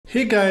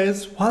Hey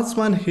guys,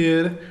 Vasman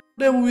here.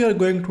 Today we are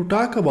going to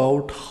talk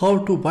about how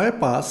to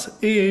bypass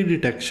AI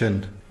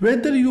detection.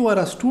 Whether you are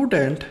a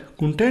student,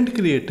 content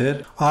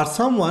creator, or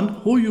someone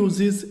who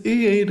uses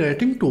AI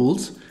writing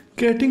tools,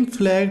 getting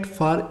flagged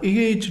for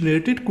AI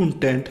generated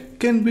content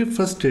can be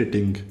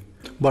frustrating.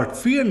 But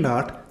fear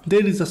not,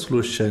 there is a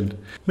solution.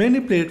 Many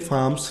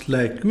platforms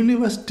like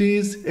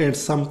universities and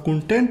some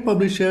content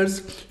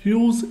publishers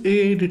use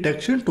AI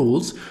detection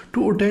tools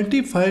to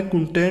identify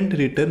content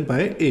written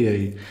by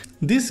AI.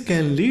 This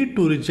can lead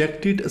to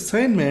rejected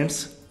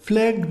assignments,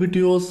 flagged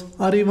videos,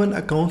 or even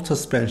account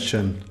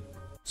suspension.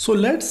 So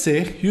let's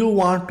say you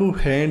want to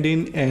hand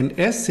in an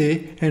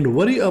essay and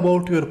worry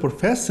about your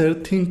professor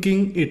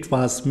thinking it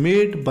was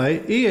made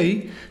by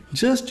AI.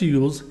 Just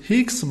use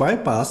HIX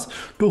Bypass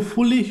to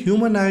fully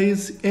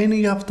humanize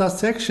any of the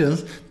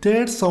sections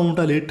that sound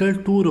a little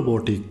too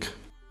robotic.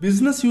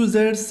 Business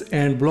users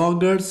and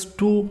bloggers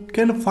too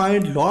can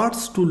find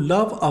lots to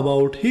love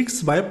about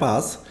HIX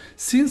Bypass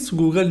since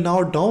Google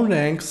now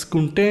downranks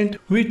content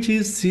which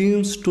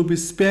seems to be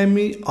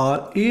spammy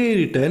or AI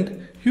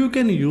written. You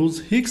can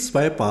use HIX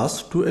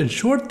Bypass to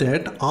ensure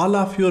that all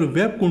of your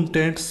web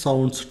content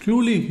sounds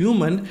truly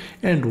human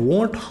and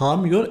won't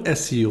harm your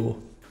SEO.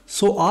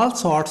 So all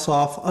sorts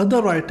of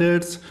other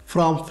writers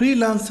from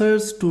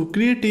freelancers to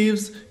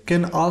creatives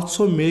can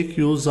also make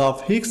use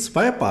of HIX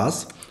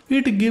Bypass.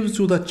 It gives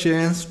you the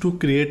chance to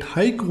create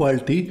high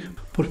quality,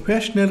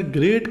 professional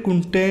grade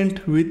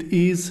content with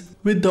ease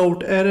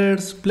without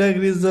errors,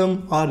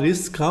 plagiarism or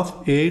risk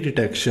of AI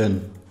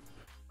detection.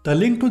 The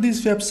link to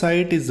this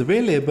website is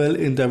available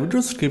in the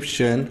video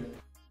description.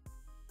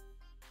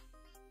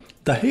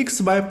 The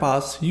HIX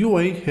Bypass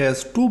UI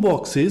has two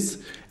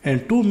boxes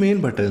and two main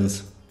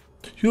buttons.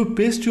 You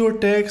paste your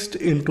text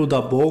into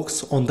the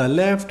box on the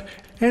left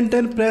and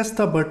then press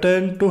the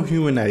button to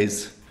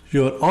humanize.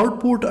 Your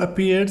output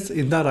appears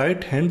in the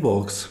right hand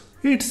box.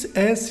 It's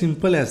as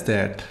simple as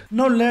that.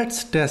 Now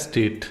let's test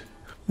it.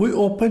 We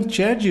open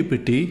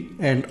ChatGPT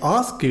and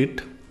ask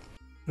it,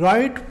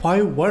 write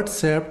 5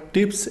 WhatsApp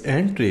tips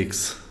and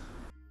tricks.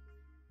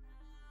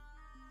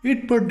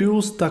 It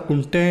produced the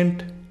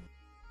content.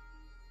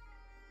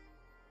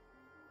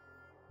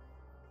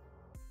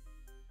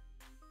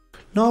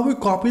 Now we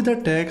copy the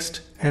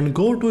text and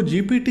go to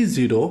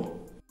GPT-0.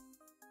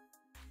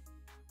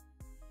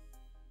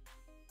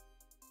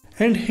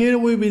 And here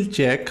we will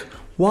check,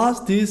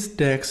 was this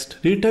text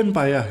written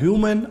by a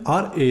human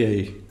or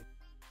AI?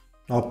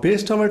 Now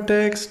paste our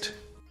text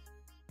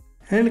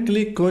and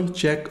click on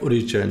check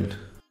origin.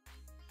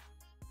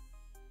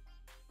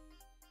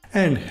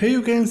 And here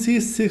you can see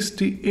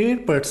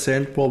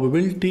 68%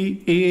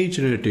 probability AI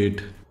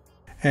generated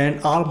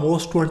and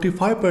almost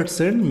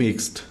 25%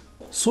 mixed.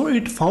 So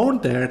it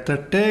found that the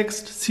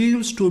text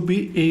seems to be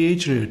AI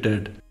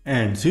generated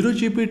and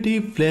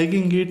 0GPT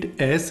flagging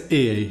it as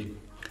AI.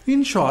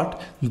 In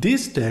short,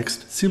 this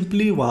text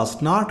simply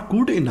was not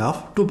good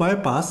enough to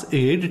bypass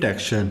AI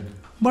detection.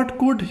 But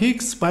could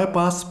HIX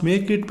Bypass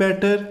make it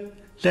better?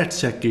 Let's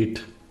check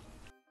it.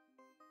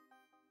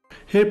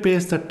 Here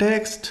paste the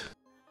text.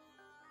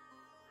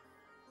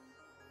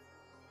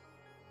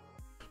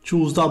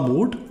 Choose the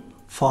mood,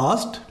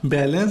 fast,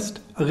 balanced,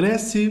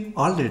 aggressive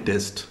or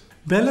latest.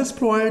 Balance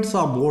provides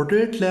a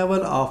moderate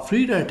level of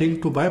free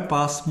writing to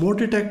bypass more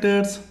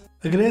detectors.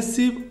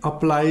 Aggressive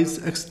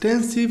applies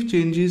extensive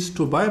changes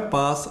to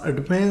bypass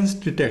advanced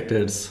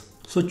detectors.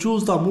 So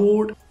choose the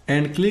mode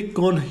and click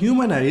on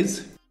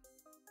humanize.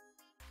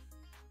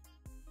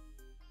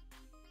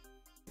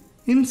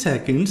 In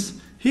seconds,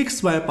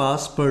 HIX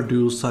Bypass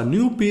produces a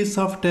new piece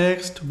of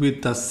text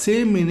with the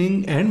same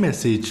meaning and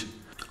message,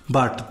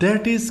 but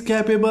that is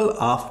capable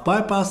of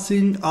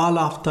bypassing all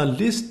of the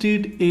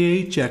listed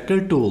AI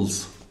checker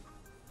tools.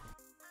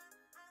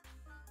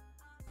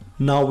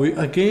 Now we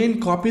again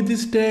copy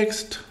this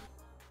text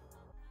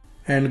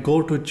and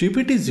go to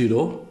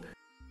GPT-0.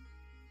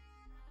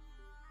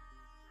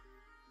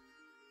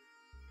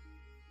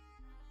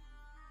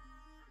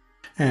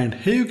 And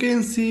here you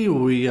can see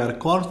we are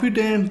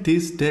confident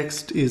this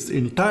text is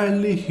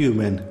entirely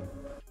human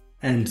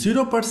and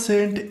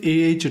 0%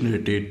 AI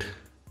generated.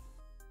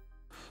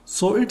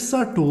 So it's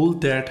a tool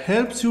that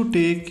helps you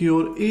take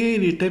your AI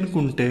written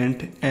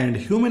content and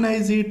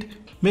humanize it,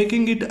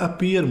 making it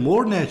appear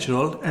more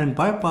natural and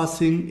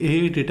bypassing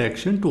AI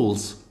detection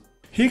tools.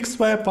 HIX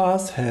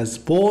Bypass has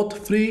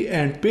both free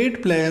and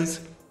paid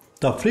plans.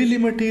 The free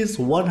limit is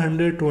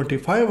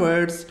 125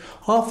 words,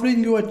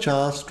 offering you a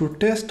chance to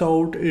test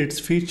out its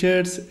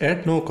features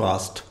at no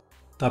cost.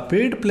 The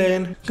paid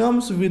plan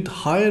comes with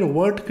higher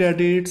word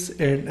credits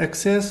and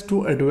access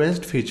to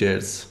advanced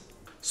features.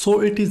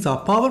 So it is a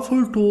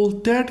powerful tool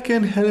that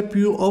can help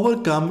you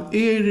overcome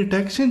AI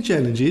detection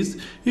challenges.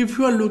 If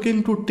you are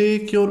looking to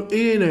take your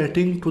AI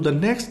writing to the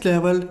next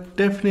level,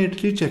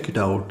 definitely check it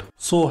out.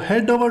 So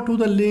head over to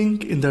the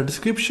link in the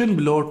description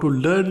below to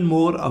learn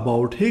more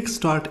about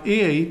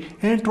HIX.ai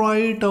and try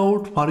it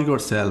out for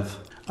yourself.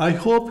 I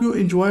hope you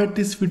enjoyed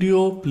this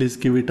video. Please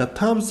give it a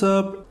thumbs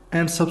up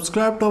and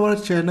subscribe to our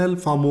channel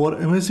for more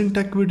amazing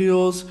tech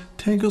videos.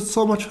 Thank you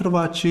so much for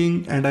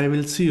watching, and I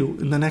will see you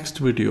in the next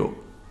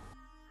video.